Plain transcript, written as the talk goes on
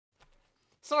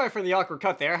Sorry for the awkward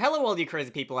cut there. Hello all you crazy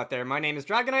people out there. My name is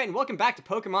Dragonite and welcome back to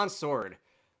Pokemon Sword.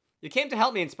 You came to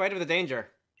help me in spite of the danger.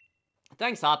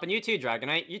 Thanks, Hop, and you too,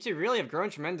 Dragonite. You two really have grown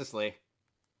tremendously.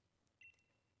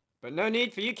 But no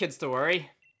need for you kids to worry.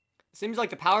 Seems like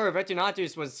the power of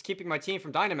Eternatus was keeping my team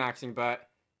from Dynamaxing, but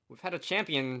we've had a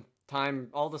champion time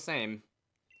all the same.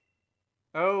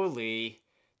 Oh, Lee.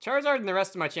 Charizard and the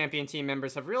rest of my champion team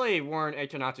members have really worn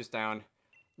Eternatus down.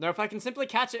 Now, if I can simply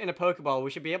catch it in a Pokeball, we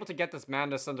should be able to get this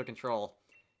madness under control.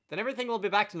 Then everything will be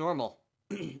back to normal.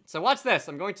 So watch this.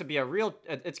 It's going to be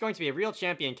a real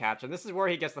champion catch, and this is where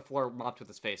he gets the floor mopped with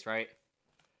his face, right?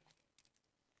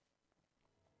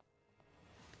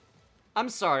 I'm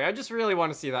sorry, I just really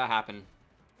want to see that happen.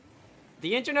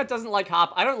 The internet doesn't like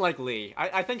Hop. I don't like Lee.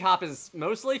 I think Hop is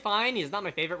mostly fine. He's not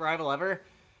my favorite rival ever.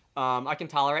 I can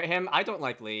tolerate him. I don't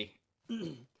like Lee.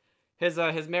 His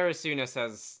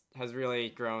Marisunas has really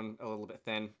grown a little bit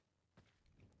thin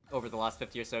over the last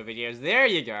 50 or so videos. There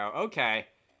you go. Okay.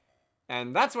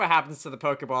 And that's what happens to the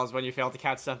Pokeballs when you fail to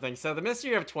catch something. So the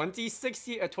mystery of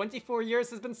 24 years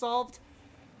has been solved.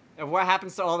 Of what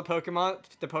happens to all the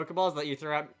Pokeballs that you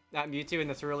throw at Mewtwo in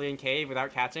the Cerulean Cave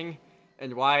without catching.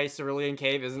 And why Cerulean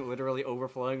Cave isn't literally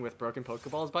overflowing with broken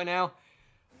Pokeballs by now.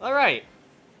 Alright.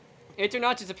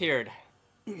 Eternatus appeared.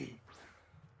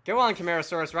 Go on,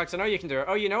 Camarasaurus Rex. I know you can do it.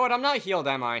 Oh, you know what? I'm not healed,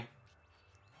 am I?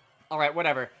 Alright,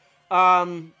 whatever.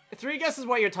 3 guesses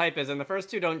what your type is, and the first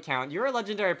 2 don't count. You're a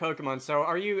legendary Pokemon, so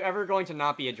are you ever going to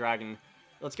not be a dragon?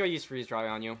 Let's go use Freeze Dry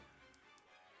on you.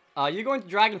 You're going to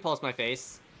Dragon Pulse my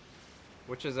face,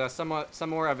 which is some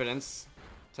more evidence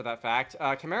to that fact.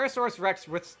 Camarasaurus Rex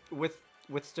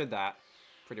withstood that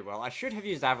pretty well. I should have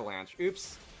used Avalanche.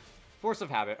 Oops. Force of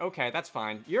habit. Okay, that's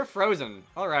fine. You're frozen.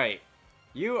 Alright.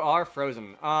 You are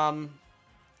frozen. I'm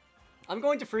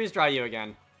going to Freeze Dry you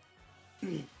again.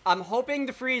 I'm hoping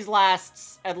the freeze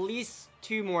lasts at least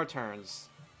 2 more turns.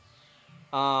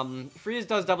 Freeze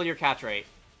does double your catch rate.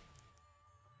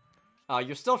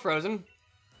 You're still frozen.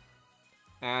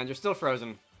 And you're still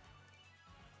frozen.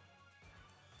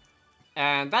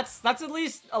 And that's at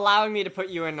least allowing me to put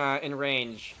you in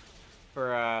range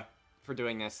for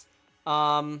doing this.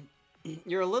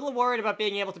 You're a little worried about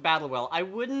being able to battle well. I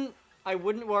wouldn't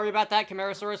worry about that,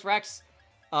 Camarasaurus Rex.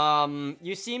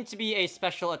 You seem to be a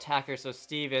special attacker, so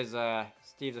Steve's a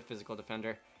physical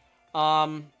defender.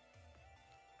 We'll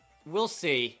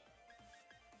see.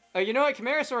 You know what?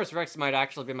 Camarasaurus Rex might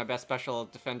actually be my best special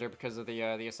defender because of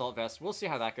the Assault Vest. We'll see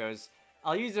how that goes.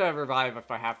 I'll use a Revive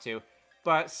if I have to.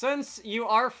 But since you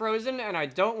are frozen, and I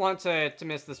don't want to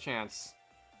miss this chance.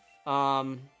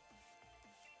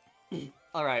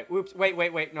 Alright, whoops.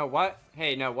 Wait. No, what?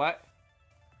 Hey, no, what?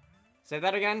 Say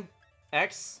that again?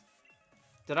 X?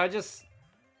 Did I just...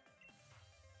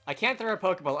 I can't throw a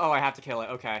Pokeball. Oh, I have to kill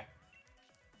it. Okay.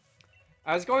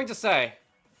 I was going to say...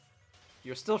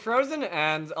 You're still frozen,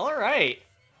 and alright.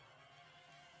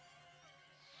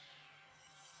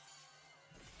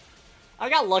 I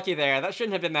got lucky there. That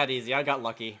shouldn't have been that easy. I got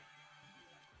lucky.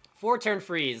 4-turn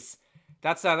freeze.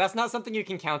 That's not something you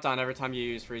can count on every time you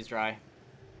use Freeze Dry.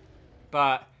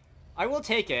 But I will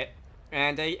take it.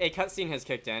 And a cutscene has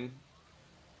kicked in.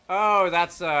 Oh,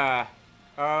 that's, oh,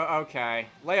 okay.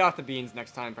 Lay off the beans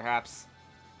next time, perhaps.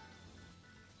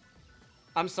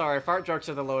 I'm sorry, fart jokes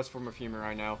are the lowest form of humor,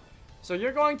 I know. So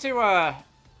you're going to,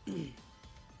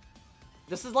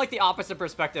 this is like the opposite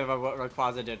perspective of what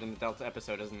Rayquaza did in the Delta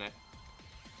episode, isn't it?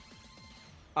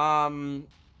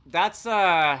 That's,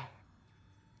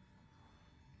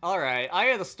 alright. Eye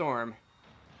of the Storm.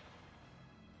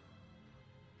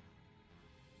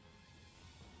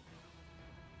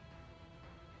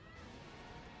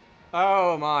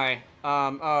 Oh my.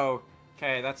 Oh.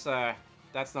 Okay, that's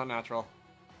not natural.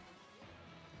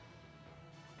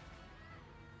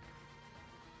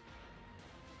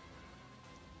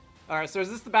 Alright, so is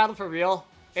this the battle for real?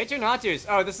 Eternatus.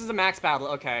 Oh, this is a max battle.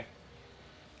 Okay.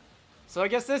 So I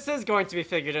guess this is going to be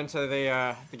figured into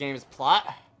the game's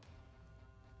plot.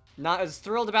 Not as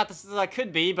thrilled about this as I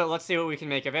could be, but let's see what we can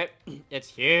make of it. It's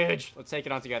huge. Let's take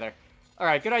it on together.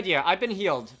 Alright, good idea. I've been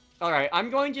healed. Alright,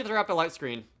 I'm going to throw up a light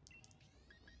screen.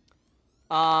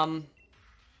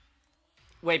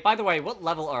 Wait, by the way, what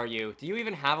level are you? Do you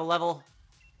even have a level?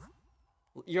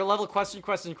 Your level question,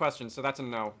 so that's a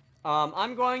no.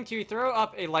 I'm going to throw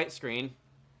up a light screen.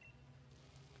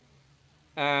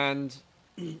 And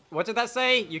what did that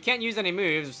say? You can't use any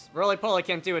moves. Roly-Poly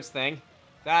can't do its thing.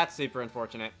 That's super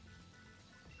unfortunate.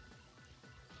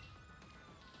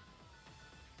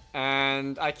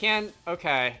 And I can't...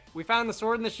 Okay. We found the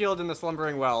Sword and the Shield in the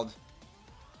Slumbering Weld.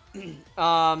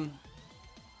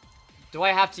 Do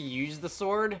I have to use the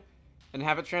sword and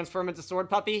have it transform into Sword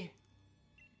Puppy?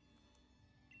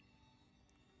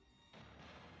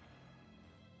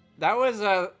 That was,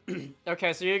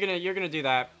 okay, so you're gonna do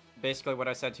that. Basically what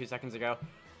I said 2 seconds ago.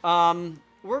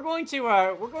 We're going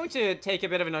to take a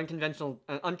bit of an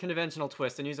unconventional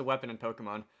twist and use a weapon in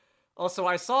Pokemon. Also,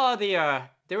 I saw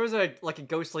there was a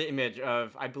ghostly image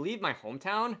of, I believe, my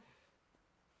hometown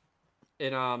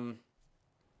in,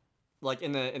 like,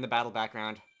 in the battle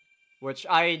background. Which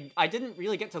I didn't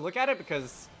really get to look at it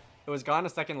because it was gone a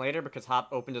second later because Hop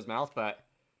opened his mouth, but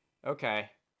okay.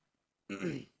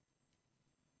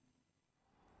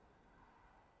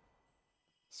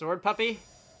 Sword puppy?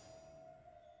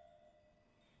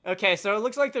 Okay, so it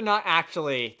looks like they're not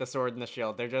actually the sword and the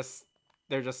shield. They're just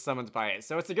summoned by it.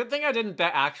 So it's a good thing I didn't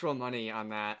bet actual money on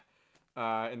that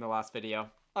in the last video.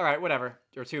 Alright, whatever.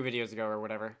 Or 2 videos ago or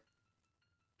whatever.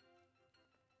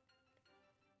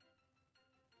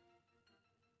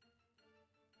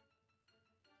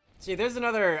 See, there's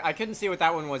another... I couldn't see what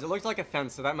that one was. It looked like a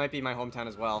fence, so that might be my hometown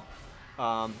as well.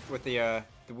 With the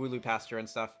Wooloo pasture and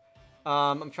stuff.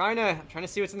 I'm trying to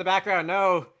see what's in the background.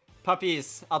 No!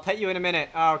 Puppies! I'll pet you in a minute.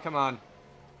 Oh, come on.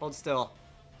 Hold still.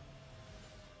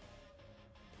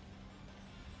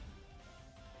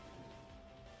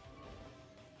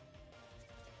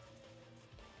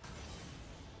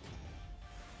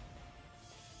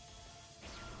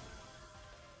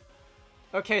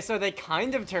 Okay, so they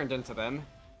kind of turned into them.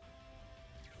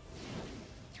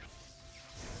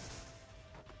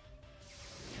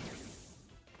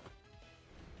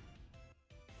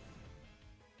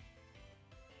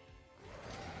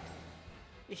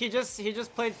 He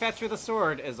just played fetch with a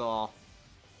sword, is all.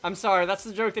 I'm sorry, that's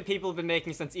the joke that people have been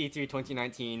making since E3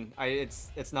 2019.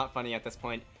 It's not funny at this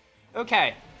point.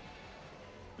 Okay.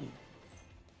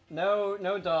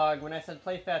 No dog. When I said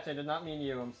play fetch, I did not mean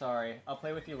you. I'm sorry. I'll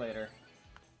play with you later.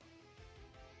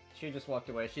 She just walked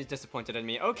away. She's disappointed in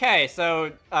me. Okay,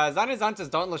 so Zanizanta's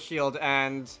Dauntless Shield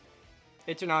and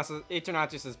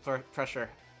Eternatus's pressure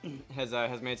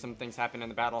has made some things happen in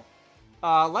the battle.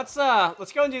 Let's go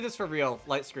and do this for real,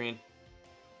 light screen.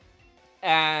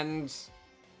 And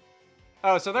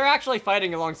oh, so they're actually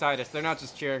fighting alongside us. They're not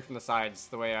just cheering from the sides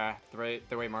the way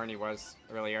Marnie was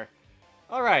earlier.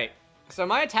 All right. So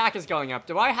my attack is going up.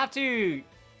 Do I have to...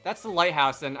 That's the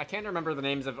lighthouse, and I can't remember the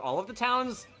names of all of the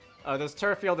towns. There's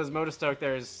Turffield, there's Motostoke,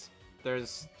 there's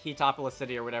Heatopolis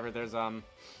City or whatever. There's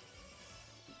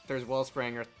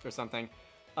Wellspring or something.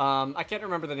 I can't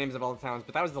remember the names of all the towns,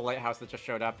 but that was the lighthouse that just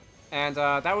showed up. And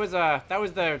that was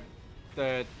the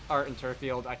art in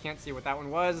Turffield. I can't see what that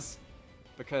one was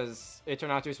because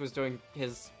Eternatus was doing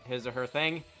his or her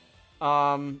thing.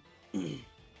 That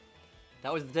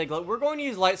was the Diglett. We're going to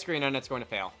use light screen and it's going to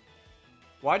fail.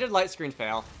 Why did light screen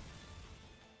fail?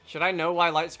 Should I know why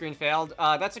light screen failed?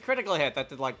 That's a critical hit. That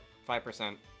did like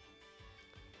 5%.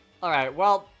 Alright,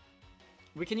 well,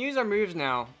 we can use our moves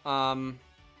now.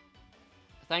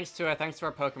 Thanks to our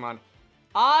Pokemon.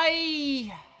 Are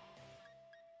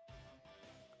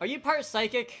you part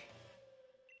Psychic?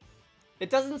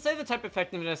 It doesn't say the type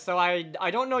effectiveness, so I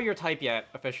don't know your type yet,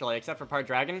 officially, except for part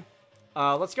Dragon.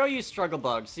 Let's go use Struggle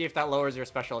Bug, see if that lowers your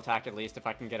special attack at least, if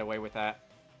I can get away with that.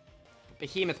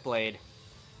 Behemoth Blade.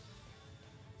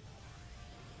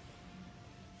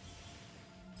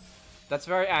 That's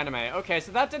very anime. Okay,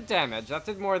 so that did damage. That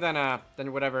did more than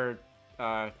whatever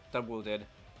Dubwool did.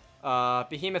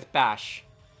 Behemoth Bash.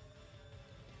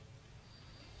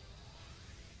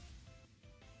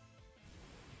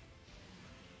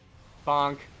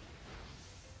 Bonk.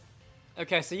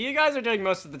 Okay, so you guys are doing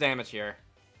most of the damage here.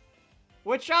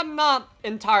 Which I'm not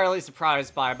entirely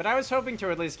surprised by, but I was hoping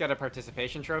to at least get a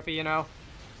participation trophy, you know?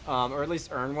 Or at least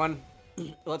earn one.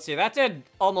 Let's see, that did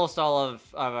almost all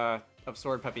of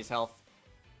Sword Puppy's health.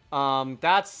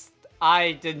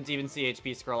 I didn't even see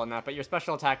HP scroll on that, but your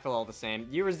special attack fell all the same.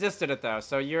 You resisted it, though,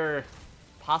 so you're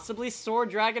possibly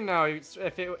Sword Dragon? No,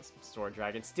 if it was Sword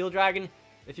Dragon. Steel Dragon?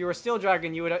 If you were Steel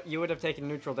Dragon, you would have taken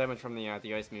neutral damage from the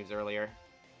ice moves earlier.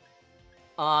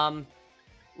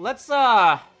 Let's,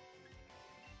 what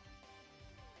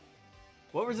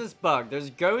was this bug? There's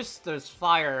Ghost, there's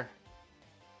Fire.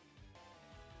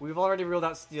 We've already ruled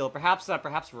out Steel. Perhaps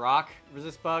Rock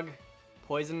resist bug?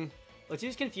 Poison? Let's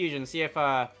use Confusion, see if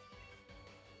I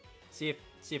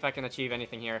can achieve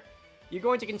anything here. You're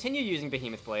going to continue using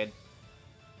Behemoth Blade.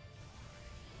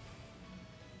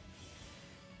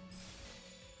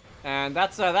 And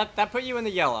that's, that put you in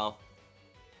the yellow.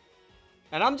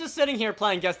 And I'm just sitting here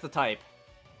playing Guess the Type.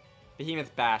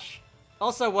 Behemoth Bash.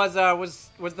 Also, was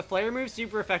the Flare move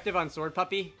super effective on Sword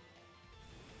Puppy?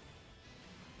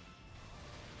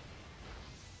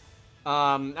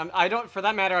 I don't, for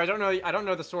that matter, I don't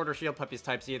know the Sword or Shield Puppy's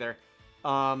types either.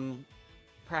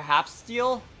 Perhaps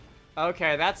Steel?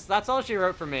 Okay, that's all she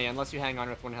wrote for me, unless you hang on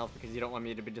with 1 health because you don't want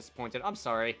me to be disappointed. I'm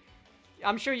sorry.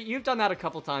 I'm sure you've done that a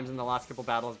couple times in the last couple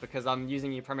battles because I'm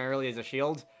using you primarily as a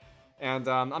shield. And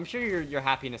I'm sure your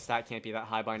happiness stat can't be that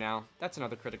high by now. That's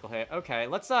another critical hit. Okay,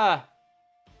 let's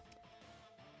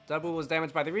Double was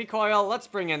damaged by the recoil. Let's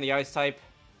bring in the ice type.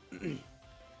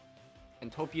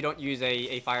 And hope you don't use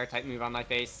a fire type move on my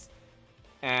face.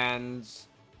 And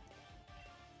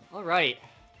alright.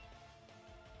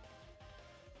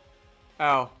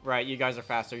 Oh, right, you guys are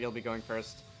faster. You'll be going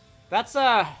first. That's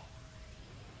I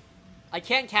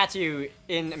can't catch you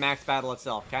in max battle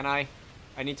itself, can I?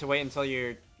 I need to wait until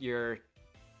you're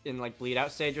in like bleed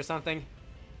out stage or something.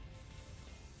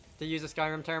 To use a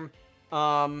Skyrim term.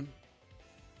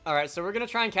 Alright, so we're gonna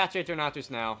try and catch Aeternatus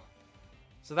now.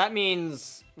 So that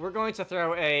means we're going to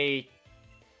throw a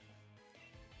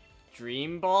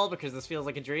Dream Ball, because this feels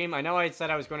like a dream. I know I said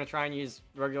I was going to try and use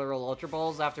regular roll Ultra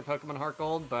Balls after Pokemon Heart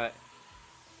Gold, but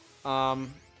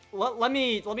let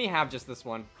me have just this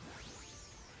one.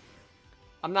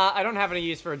 I don't have any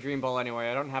use for a Dream Ball anyway.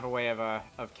 I don't have a way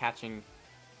of catching,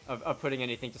 of putting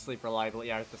anything to sleep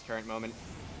reliably out at this current moment.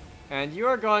 And you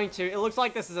are going to, it looks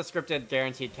like this is a scripted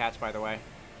guaranteed catch, by the way.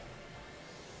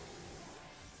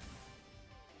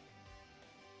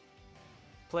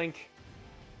 Plink.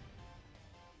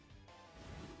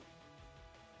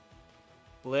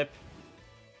 Blip.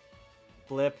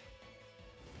 Blip.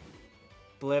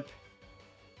 Blip.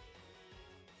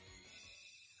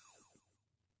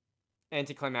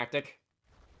 Anticlimactic.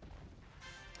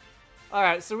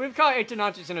 Alright, so we've caught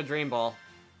Aeternatus in a Dream Ball.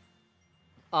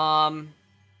 And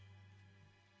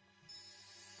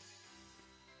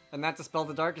that dispelled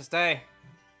the darkest day.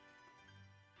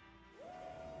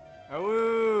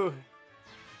 Oh.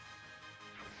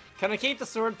 Can I keep the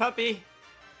sword puppy?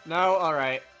 No?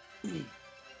 Alright.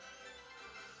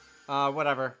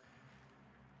 Whatever.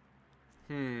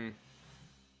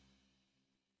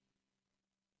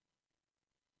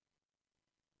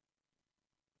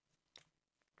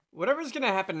 Whatever's gonna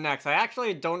happen next, I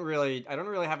don't really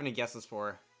have any guesses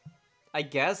for. I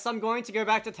guess I'm going to go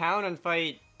back to town and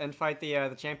fight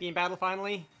the champion battle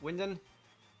finally, Winden.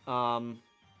 Can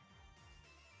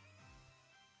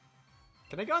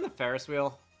I go on the Ferris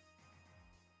wheel?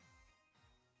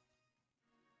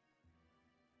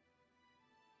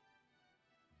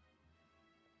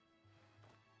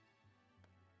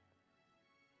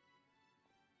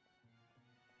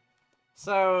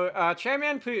 So,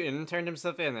 Chairman Putin turned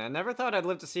himself in and never thought I'd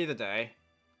live to see the day.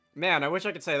 Man, I wish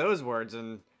I could say those words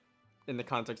in the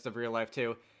context of real life,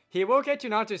 too. He awoke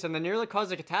Aeternatus and then nearly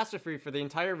caused a catastrophe for the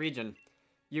entire region.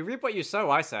 You reap what you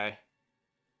sow, I say.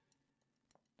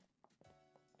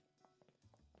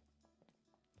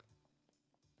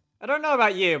 I don't know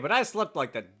about you, but I slept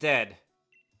like the dead.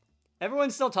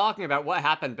 Everyone's still talking about what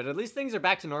happened, but at least things are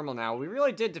back to normal now. We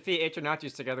really did defeat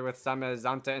Aeternatus together with Sama,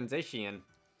 Zanta, and Zacian.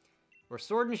 Or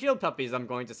sword and shield puppies, I'm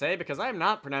going to say, because I am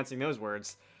not pronouncing those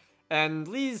words. And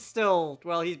Lee's still,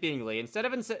 well, he's being Lee. Instead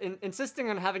of insisting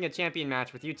on having a champion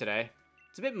match with you today.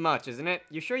 It's a bit much, isn't it?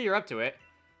 You sure you're up to it?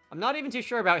 I'm not even too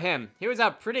sure about him. He was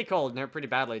out pretty cold and hurt pretty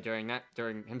badly during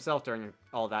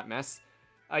all that mess.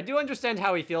 I do understand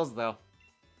how he feels, though.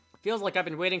 Feels like I've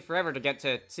been waiting forever to get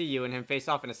to see you and him face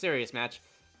off in a serious match.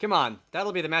 Come on,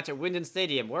 that'll be the match at Winden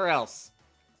Stadium. Where else?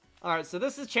 Alright, so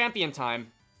this is champion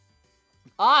time.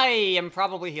 I am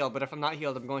probably healed, but if I'm not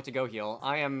healed, I'm going to go heal.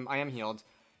 I am healed.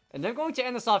 And I'm going to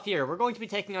end this off here. We're going to be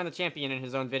taking on the champion in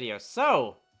his own video.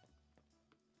 So,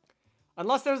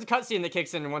 unless there's a cutscene that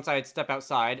kicks in once I step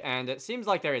outside, and it seems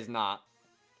like there is not.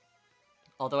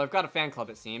 Although I've got a fan club,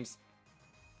 it seems.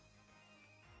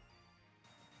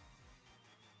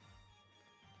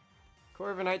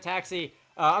 Corviknight Taxi.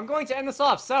 I'm going to end this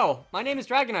off. So, my name is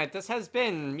Dragonite. This has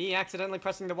been me accidentally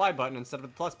pressing the Y button instead of the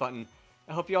plus button.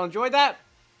 I hope you all enjoyed that,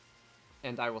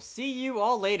 and I will see you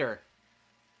all later.